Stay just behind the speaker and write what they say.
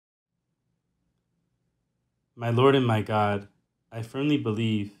My Lord and my God, I firmly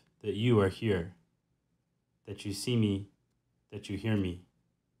believe that you are here, that you see me, that you hear me.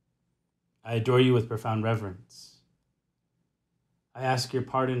 I adore you with profound reverence. I ask your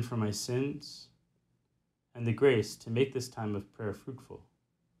pardon for my sins and the grace to make this time of prayer fruitful.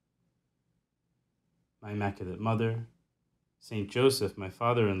 My Immaculate Mother, Saint Joseph, my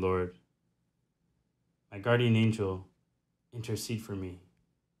Father and Lord, my guardian angel, intercede for me.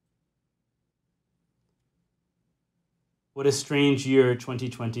 What a strange year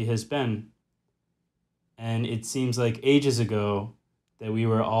 2020 has been. And it seems like ages ago that we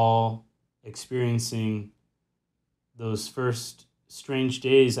were all experiencing those first strange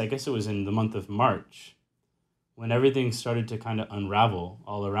days. I guess it was in the month of March, when everything started to kind of unravel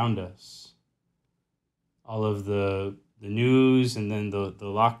all around us. All of the news, and then the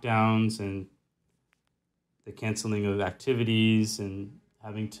lockdowns and the canceling of activities and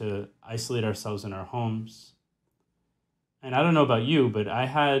having to isolate ourselves in our homes. And I don't know about you, but I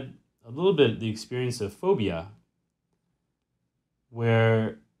had a little bit the experience of phobia,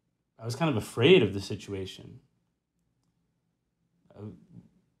 where I was kind of afraid of the situation.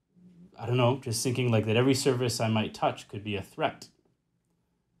 I don't know, just thinking like that every surface I might touch could be a threat,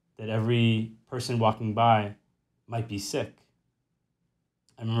 that every person walking by might be sick.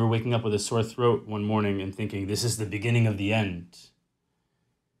 I remember waking up with a sore throat one morning and thinking, this is the beginning of the end.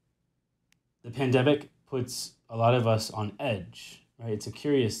 The pandemic puts a lot of us on edge, right? It's a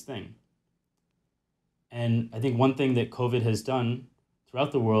curious thing. And I think one thing that COVID has done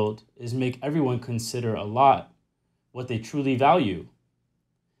throughout the world is make everyone consider a lot what they truly value,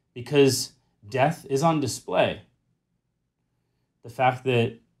 because death is on display. The fact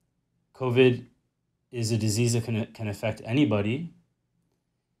that COVID is a disease that can affect anybody,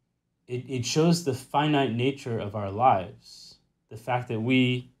 it shows the finite nature of our lives. The fact that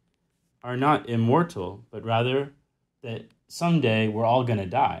we are not immortal, but rather that someday we're all going to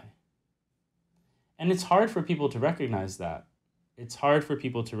die. And it's hard for people to recognize that. It's hard for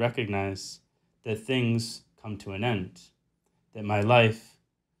people to recognize that things come to an end, that my life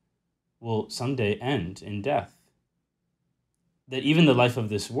will someday end in death, that even the life of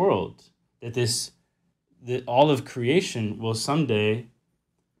this world, that all of creation will someday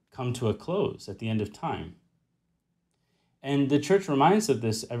come to a close at the end of time. And the church reminds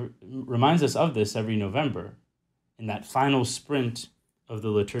us of this every November, in that final sprint of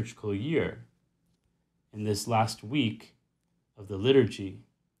the liturgical year, in this last week of the liturgy,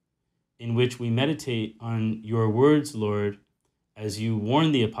 in which we meditate on your words, Lord, as you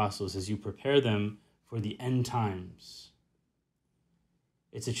warn the apostles, as you prepare them for the end times.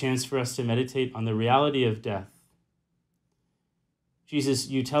 It's a chance for us to meditate on the reality of death. Jesus,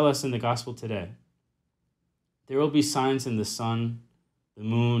 you tell us in the gospel today, there will be signs in the sun, the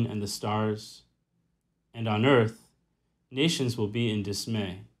moon, and the stars, and on earth, nations will be in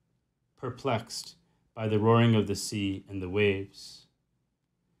dismay, perplexed by the roaring of the sea and the waves.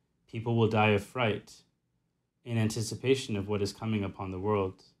 People will die of fright in anticipation of what is coming upon the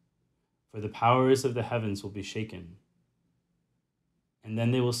world, for the powers of the heavens will be shaken. And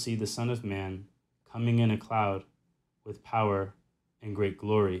then they will see the Son of Man coming in a cloud with power and great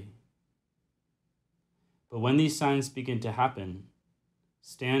glory. But when these signs begin to happen,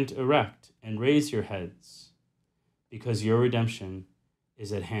 stand erect and raise your heads, because your redemption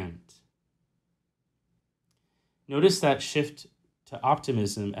is at hand. Notice that shift to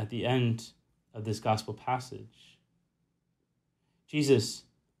optimism at the end of this gospel passage. Jesus,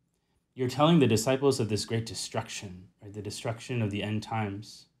 you're telling the disciples of this great destruction, right? The destruction of the end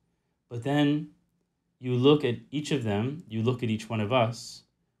times. But then you look at each of them, you look at each one of us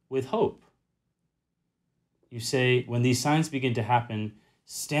with hope. You say, when these signs begin to happen,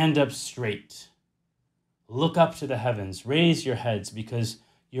 stand up straight. Look up to the heavens, raise your heads, because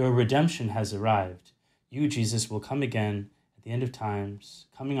your redemption has arrived. You, Jesus, will come again at the end of times,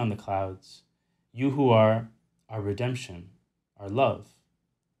 coming on the clouds. You who are our redemption, our love.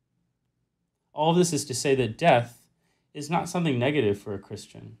 All this is to say that death is not something negative for a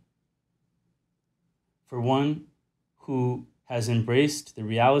Christian. For one who has embraced the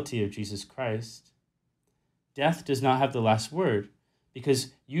reality of Jesus Christ, death does not have the last word,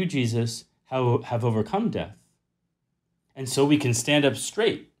 because you, Jesus, have overcome death. And so we can stand up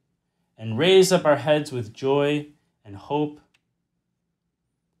straight and raise up our heads with joy and hope.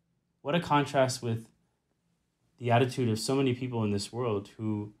 What a contrast with the attitude of so many people in this world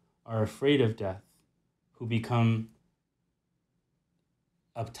who are afraid of death, who become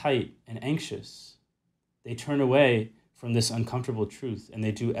uptight and anxious. They turn away from this uncomfortable truth, and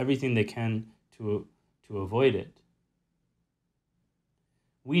they do everything they can to avoid it.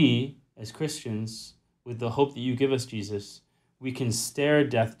 We, as Christians, with the hope that you give us, Jesus, we can stare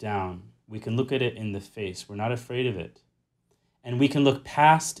death down. We can look at it in the face. We're not afraid of it. And we can look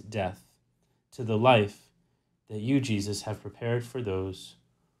past death to the life that you, Jesus, have prepared for those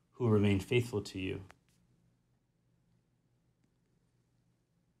who remain faithful to you.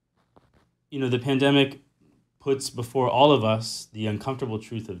 You know, the pandemic puts before all of us the uncomfortable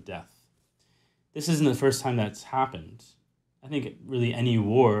truth of death. This isn't the first time that's happened. I think really any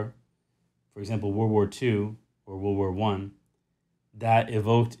war, for example, World War II or World War I, that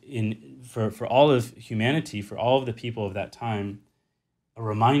evoked for all of humanity, for all of the people of that time, a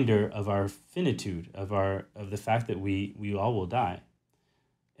reminder of our finitude, of the fact that we all will die.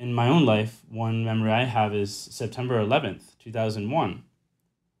 In my own life, one memory I have is September 11th, 2001,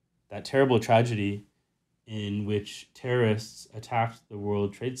 that terrible tragedy in which terrorists attacked the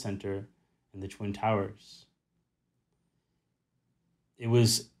World Trade Center and the Twin Towers. It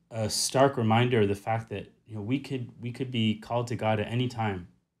was a stark reminder of the fact that we could be called to God at any time.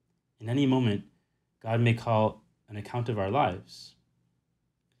 In any moment, God may call an account of our lives.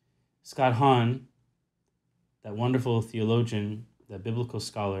 Scott Hahn, that wonderful theologian, that biblical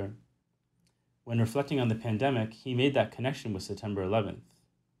scholar, when reflecting on the pandemic, he made that connection with September 11th.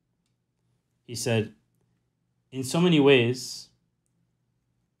 He said, in so many ways,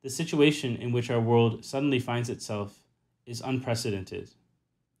 the situation in which our world suddenly finds itself is unprecedented.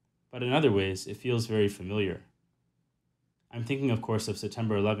 But in other ways, it feels very familiar. I'm thinking, of course, of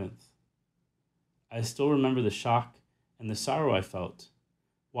September 11th. I still remember the shock and the sorrow I felt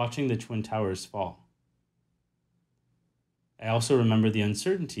watching the Twin Towers fall. I also remember the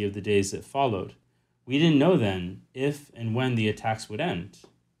uncertainty of the days that followed. We didn't know then if and when the attacks would end.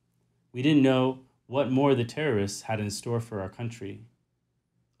 We didn't know what more the terrorists had in store for our country.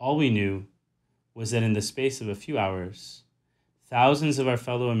 All we knew was that in the space of a few hours, thousands of our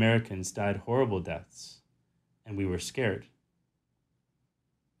fellow Americans died horrible deaths, and we were scared.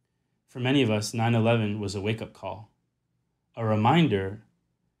 For many of us, 9/11 was a wake-up call, a reminder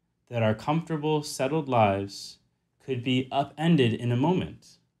that our comfortable, settled lives could be upended in a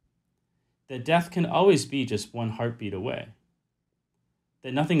moment, that death can always be just one heartbeat away,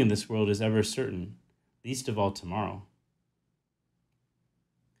 that nothing in this world is ever certain, least of all tomorrow.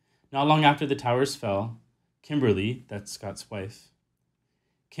 Not long after the towers fell, Kimberly, that's Scott's wife,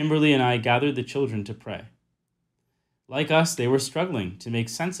 Kimberly and I gathered the children to pray. Like us, they were struggling to make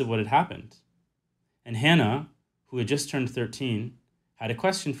sense of what had happened. And Hannah, who had just turned 13, had a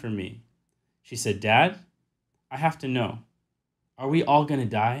question for me. She said, "Dad, I have to know, are we all going to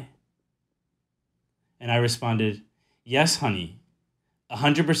die?" And I responded, "Yes, honey,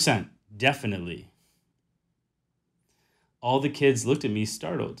 100%, definitely." All the kids looked at me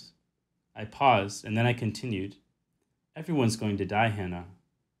startled. I paused, and then I continued, "Everyone's going to die, Hannah,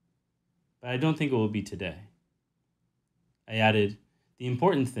 but I don't think it will be today." I added, "The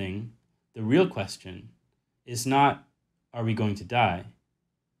important thing, the real question, is not, are we going to die,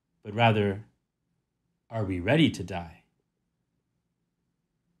 but rather, are we ready to die?"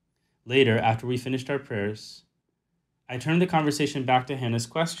 Later, after we finished our prayers, I turned the conversation back to Hannah's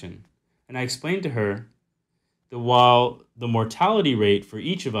question, and I explained to her that while the mortality rate for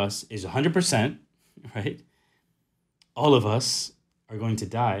each of us is 100%, right? All of us are going to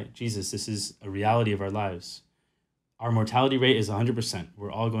die. Jesus, this is a reality of our lives. Our mortality rate is 100%. We're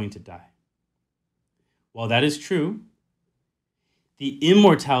all going to die. While that is true, the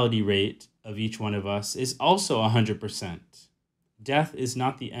immortality rate of each one of us is also 100%. Death is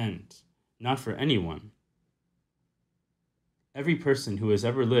not the end, not for anyone. Every person who has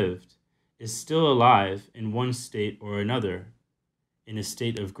ever lived is still alive in one state or another, in a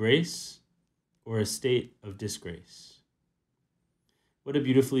state of grace or a state of disgrace. What a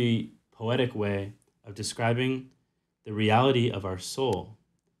beautifully poetic way of describing the reality of our soul.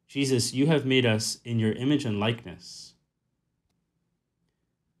 Jesus, you have made us in your image and likeness.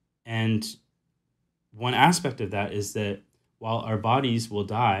 And one aspect of that is that while our bodies will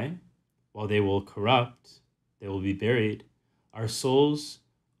die, while they will corrupt, they will be buried, our souls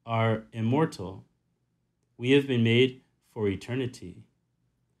are immortal. We have been made for eternity.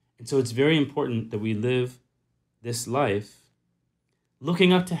 And so it's very important that we live this life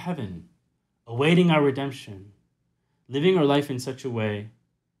looking up to heaven, awaiting our redemption, living our life in such a way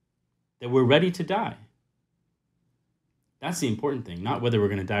that we're ready to die. That's the important thing, not whether we're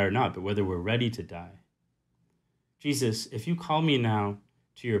going to die or not, but whether we're ready to die. Jesus, if you call me now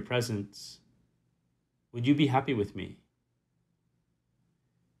to your presence, would you be happy with me?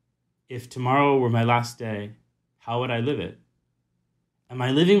 If tomorrow were my last day, how would I live it? Am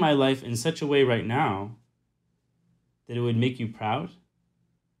I living my life in such a way right now that it would make you proud?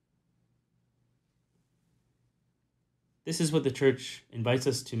 This is what the Church invites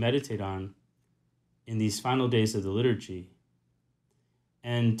us to meditate on in these final days of the liturgy.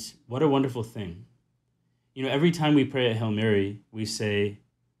 And what a wonderful thing. Every time we pray at Hail Mary, we say,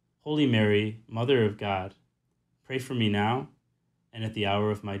 Holy Mary, Mother of God, pray for me now and at the hour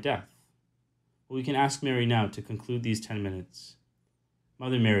of my death. Well, we can ask Mary now to conclude these 10 minutes.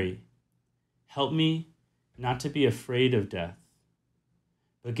 Mother Mary, help me not to be afraid of death,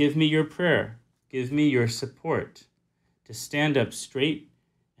 but give me your prayer, give me your support to stand up straight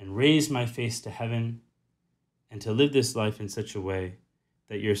and raise my face to heaven and to live this life in such a way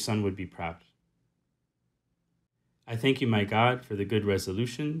that your Son would be proud. I thank you, my God, for the good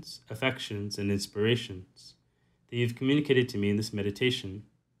resolutions, affections, and inspirations that you've communicated to me in this meditation.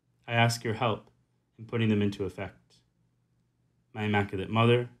 I ask your help in putting them into effect. My Immaculate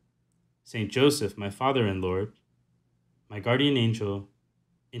Mother, Saint Joseph, my Father and Lord, my guardian angel,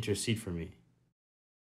 intercede for me.